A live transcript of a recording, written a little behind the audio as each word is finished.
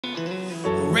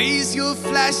Raise your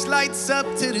flashlights up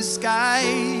to the sky,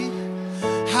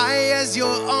 high as your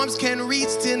arms can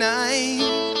reach tonight.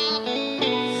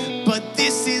 But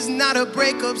this is not a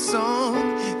breakup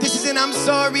song. This is an I'm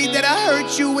sorry that I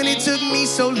hurt you and it took me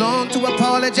so long to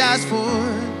apologize for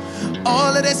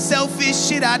all of the selfish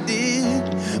shit I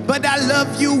did. But I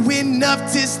love you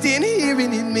enough to stand here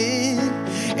and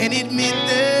admit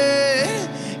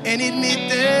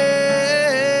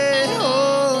that,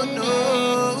 oh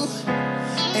no,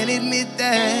 and admit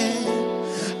that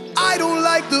I don't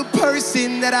like the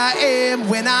person that I am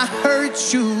when I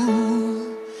hurt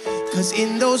you. 'Cause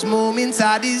in those moments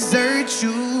I desert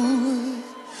you,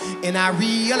 and I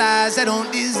realize I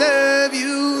don't deserve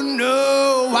you.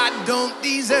 No, I don't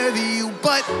deserve you.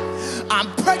 But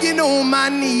I'm praying on my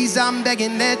knees, I'm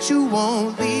begging that you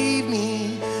won't leave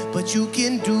me. But you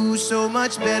can do so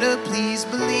much better, please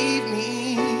believe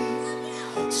me.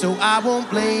 So I won't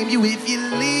blame you if you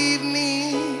leave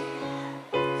me.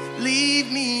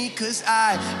 Leave me, 'cause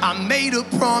I made a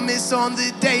promise on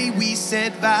the day we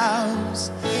said vows.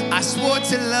 I swore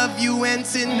to love you and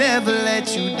to never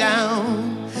let you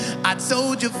down. I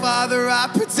told your father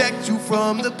I'd protect you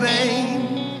from the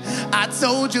pain. I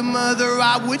told your mother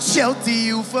I would shelter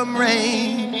you from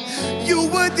rain. You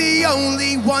were the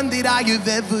only one that I have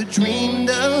ever dreamed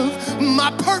of,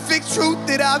 my perfect truth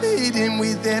that I've hidden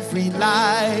with every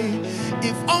lie.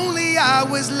 If only I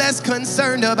was less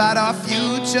concerned about our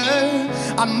future,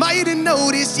 I might have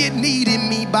noticed you needed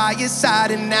me by your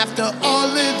side. And after all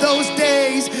of those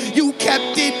days, you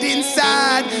kept it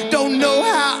inside. Don't know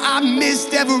how I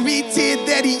missed every tear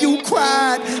that you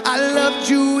cried. I loved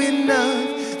you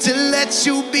enough to let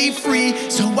you be free,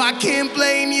 so I can't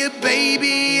blame you,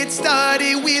 baby. It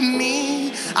started with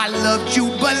me. I loved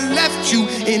you but left you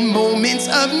in moments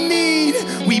of need.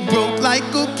 We broke like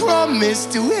a promise,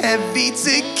 too heavy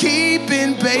to keep,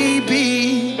 and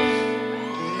baby,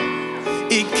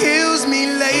 it kills me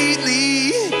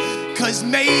lately, 'cause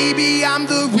maybe I'm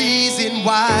the reason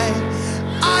why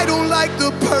I don't like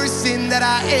the person that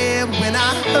I am when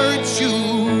I hurt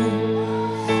you.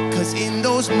 'Cause in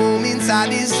those moments I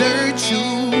desert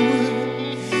you,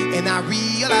 and I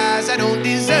realize I don't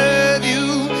deserve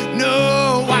you.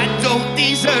 No, I don't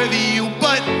deserve you.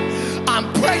 But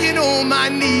I'm praying on my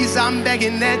knees, I'm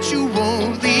begging that you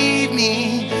won't leave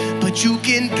me. But you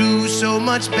can do so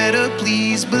much better,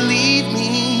 please believe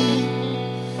me.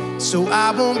 So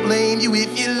I won't blame you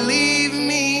if you leave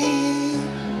me.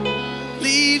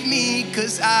 Leave me,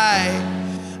 'cause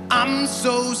I'm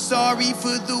so sorry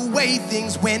for the way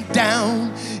things went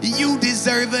down. You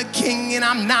deserve a king and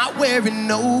I'm not wearing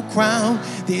no crown.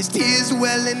 There's tears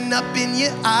welling up in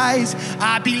your eyes.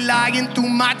 I'd be lying through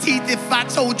my teeth if I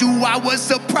told you I was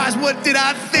surprised. What did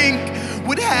I think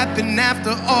would happen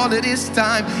after all of this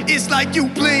time? It's like you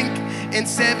blink and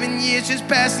 7 years just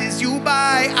passes you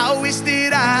by. I wish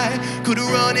that I could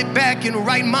run it back and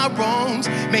right my wrongs.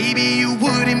 Maybe you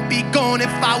wouldn't be gone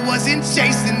if I wasn't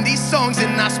chasing these songs.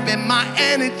 And I spent my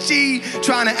energy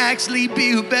trying to actually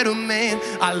be a better man.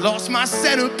 I lost my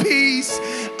centerpiece.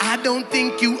 I don't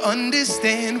think you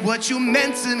understand what you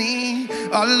meant to me.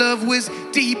 Our love was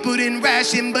deeper than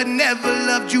ration, but never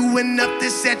loved you enough to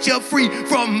set you free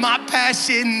from my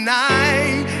passion.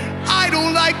 I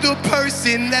don't like the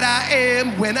person that I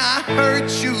am when I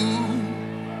hurt you.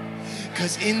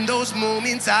 'Cause in those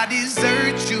moments I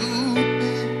desert you,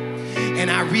 and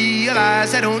I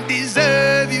realize I don't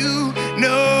deserve you.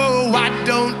 No, I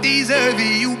don't deserve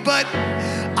you. But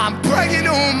I'm praying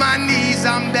on my knees,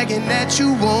 I'm begging that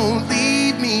you won't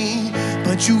leave me.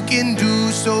 But you can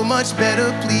do so much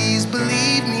better, please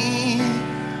believe me.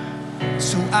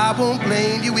 So I won't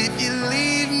blame you if you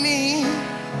leave me.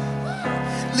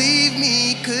 Leave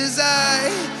me, 'cause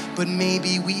but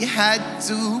maybe we had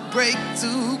to break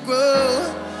to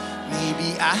grow.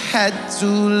 Maybe I had to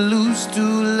lose to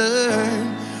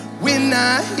learn. When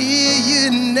I hear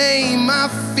your name, I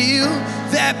feel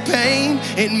that pain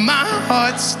and my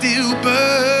heart still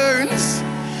burns.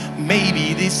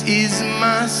 Maybe this is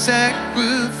my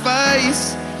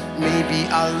sacrifice. Maybe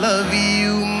I'll love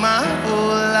you my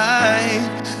whole life.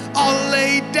 I'll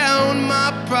lay down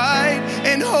my pride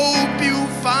and hope you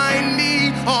find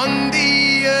me on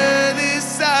the other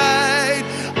side.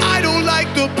 I don't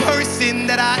like the person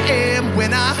that I am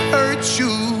when I hurt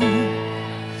you.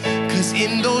 'Cause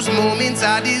in those moments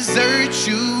I desert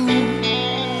you,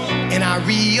 and I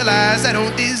realize I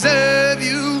don't deserve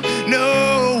you.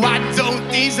 No, I don't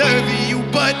deserve you.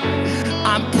 But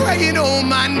I'm praying on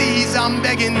my knees, I'm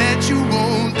begging that you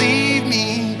won't leave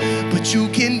me. But you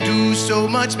can do so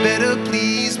much better,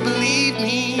 please believe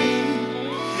me.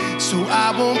 So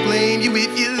I won't blame you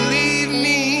if you leave.